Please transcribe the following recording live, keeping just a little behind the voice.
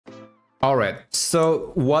Alright,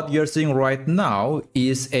 so what you're seeing right now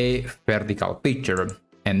is a vertical picture.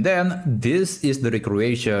 And then this is the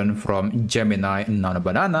recreation from Gemini Nano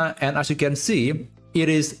Banana, and as you can see, it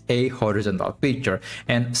is a horizontal picture.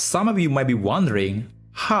 And some of you might be wondering,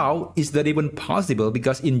 how is that even possible?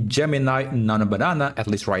 Because in Gemini Nano Banana, at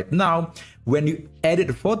least right now, when you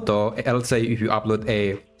edit a photo, let's say if you upload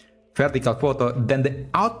a vertical photo, then the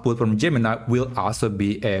output from Gemini will also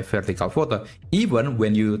be a vertical photo. Even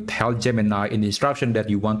when you tell Gemini in the instruction that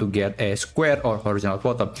you want to get a square or horizontal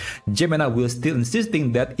photo, Gemini will still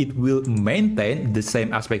insisting that it will maintain the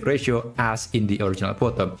same aspect ratio as in the original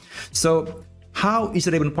photo. So how is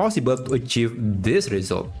it even possible to achieve this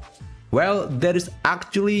result? Well, there is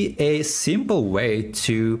actually a simple way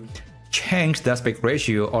to change the aspect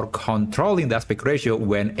ratio or controlling the aspect ratio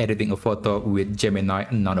when editing a photo with Gemini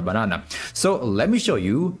Nano Banana. So let me show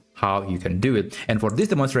you how you can do it. And for this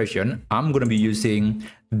demonstration, I'm going to be using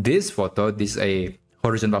this photo. This is a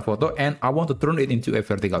horizontal photo and I want to turn it into a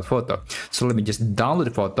vertical photo. So let me just download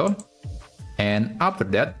the photo. And after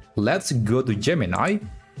that, let's go to Gemini.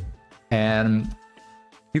 And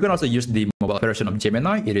you can also use the mobile version of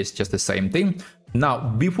Gemini. It is just the same thing. Now,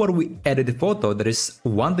 before we edit the photo, there is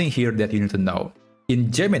one thing here that you need to know.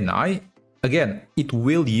 In Gemini, again, it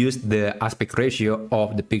will use the aspect ratio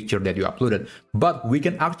of the picture that you uploaded. But we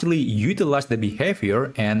can actually utilize the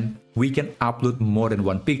behavior and we can upload more than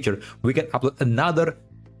one picture. We can upload another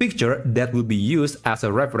picture that will be used as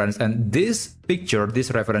a reference. And this picture,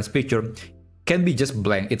 this reference picture, can be just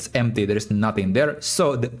blank. It's empty, there is nothing there.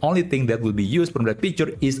 So the only thing that will be used from that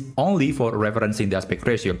picture is only for referencing the aspect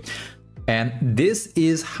ratio. And this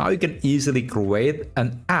is how you can easily create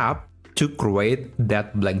an app to create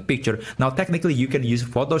that blank picture. Now technically you can use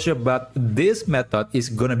Photoshop, but this method is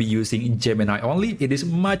gonna be using Gemini only. It is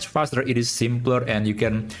much faster, it is simpler, and you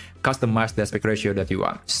can customize the aspect ratio that you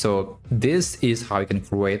want. So this is how you can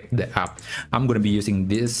create the app. I'm gonna be using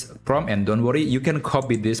this prompt, and don't worry, you can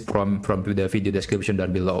copy this prompt from the video description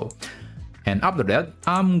down below. And after that,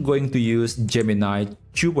 I'm going to use Gemini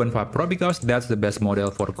 2.5 Pro because that's the best model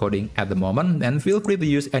for coding at the moment. And feel free to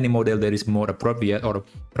use any model that is more appropriate or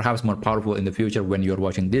perhaps more powerful in the future when you're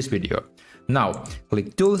watching this video. Now,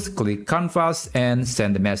 click Tools, click Canvas, and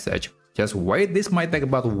send the message. Just wait, this might take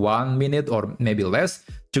about 1 minute or maybe less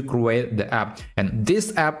to create the app. And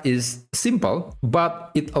this app is simple, but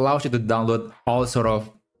it allows you to download all sort of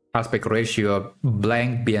aspect ratio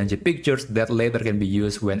blank PNG pictures that later can be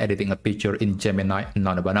used when editing a picture in Gemini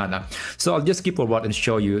Nano Banana. So I'll just skip forward and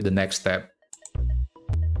show you the next step.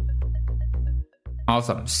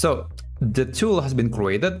 Awesome. So the tool has been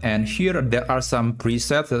created, and here there are some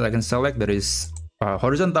presets that I can select. There is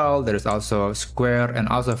horizontal, there is also square, and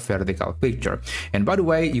also vertical picture. And by the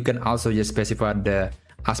way, you can also just specify the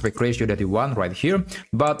aspect ratio that you want right here,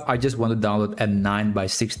 but I just want to download a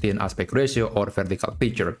 9:16 aspect ratio or vertical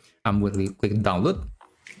picture. I'm going to click download,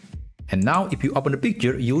 and now if you open the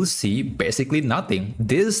picture, you'll see basically nothing.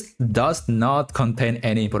 This does not contain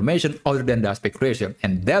any information other than the aspect ratio,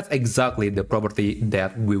 and that's exactly the property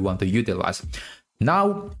that we want to utilize.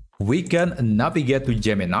 Now we can navigate to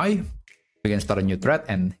Gemini. We can start a new thread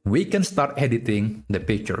and we can start editing the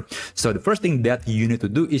picture. So the first thing that you need to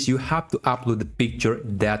do is you have to upload the picture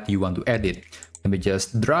that you want to edit. Let me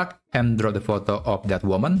just drag and drop the photo of that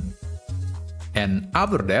woman. And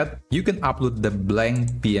after that, you can upload the blank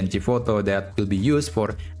PNG photo that will be used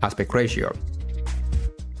for aspect ratio.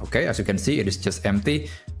 Okay, as you can see, it is just empty.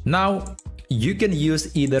 Now, you can use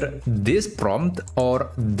either this prompt or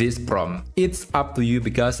this prompt. It's up to you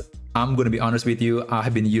because I'm going to be honest with you, I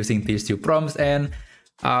have been using these two prompts, and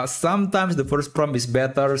sometimes the first prompt is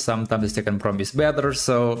better, sometimes the second prompt is better.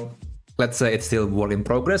 So let's say it's still work in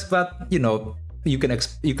progress, but you know, you can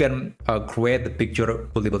create the picture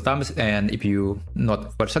multiple times, and if you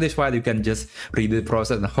not quite satisfied, you can just redo the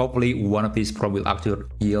process, and hopefully one of these prompts will actually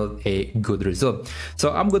yield a good result.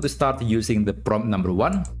 So I'm going to start using the prompt number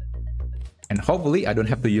 1, and hopefully I don't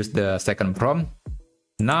have to use the second prompt.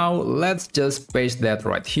 Now let's just paste that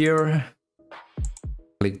right here.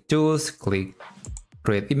 Click Tools, click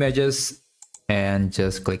Create Images, and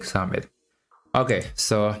just click Submit. Okay,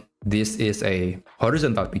 so this is a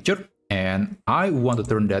horizontal picture, and I want to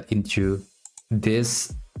turn that into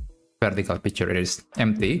this vertical picture. It is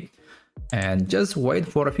empty, and just wait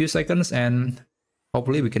for a few seconds, and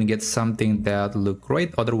hopefully we can get something that look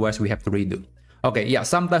great. Otherwise, we have to redo. Okay, yeah,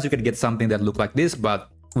 sometimes you can get something that look like this,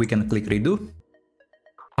 but we can click Redo.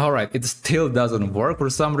 Alright, it still doesn't work for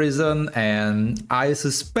some reason, and I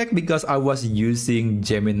suspect because I was using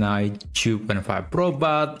Gemini 2.5 Pro,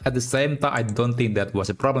 but at the same time I don't think that was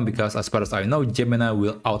a problem because as far as I know, Gemini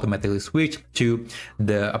will automatically switch to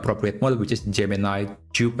the appropriate model, which is Gemini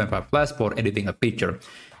 2.5 Plus for editing a picture.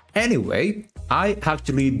 Anyway, I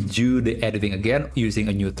actually do the editing again using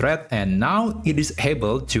a new thread, and now it is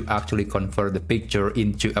able to actually convert the picture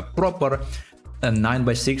into a proper a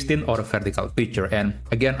 9:16 or a vertical picture. And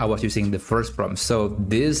again, I was using the first prompt, so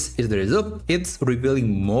this is the result. It's revealing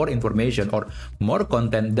more information or more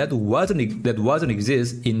content that wasn't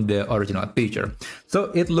exist in the original picture. So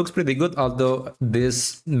it looks pretty good, although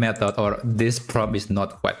this method or this prompt is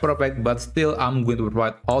not quite perfect, but still I'm going to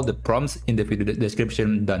provide all the prompts in the video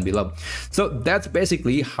description down below. So that's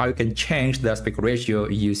basically how you can change the aspect ratio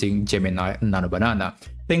using Gemini Nano Banana.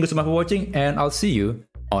 Thank you so much for watching, and I'll see you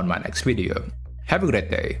on my next video. Have a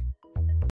great day.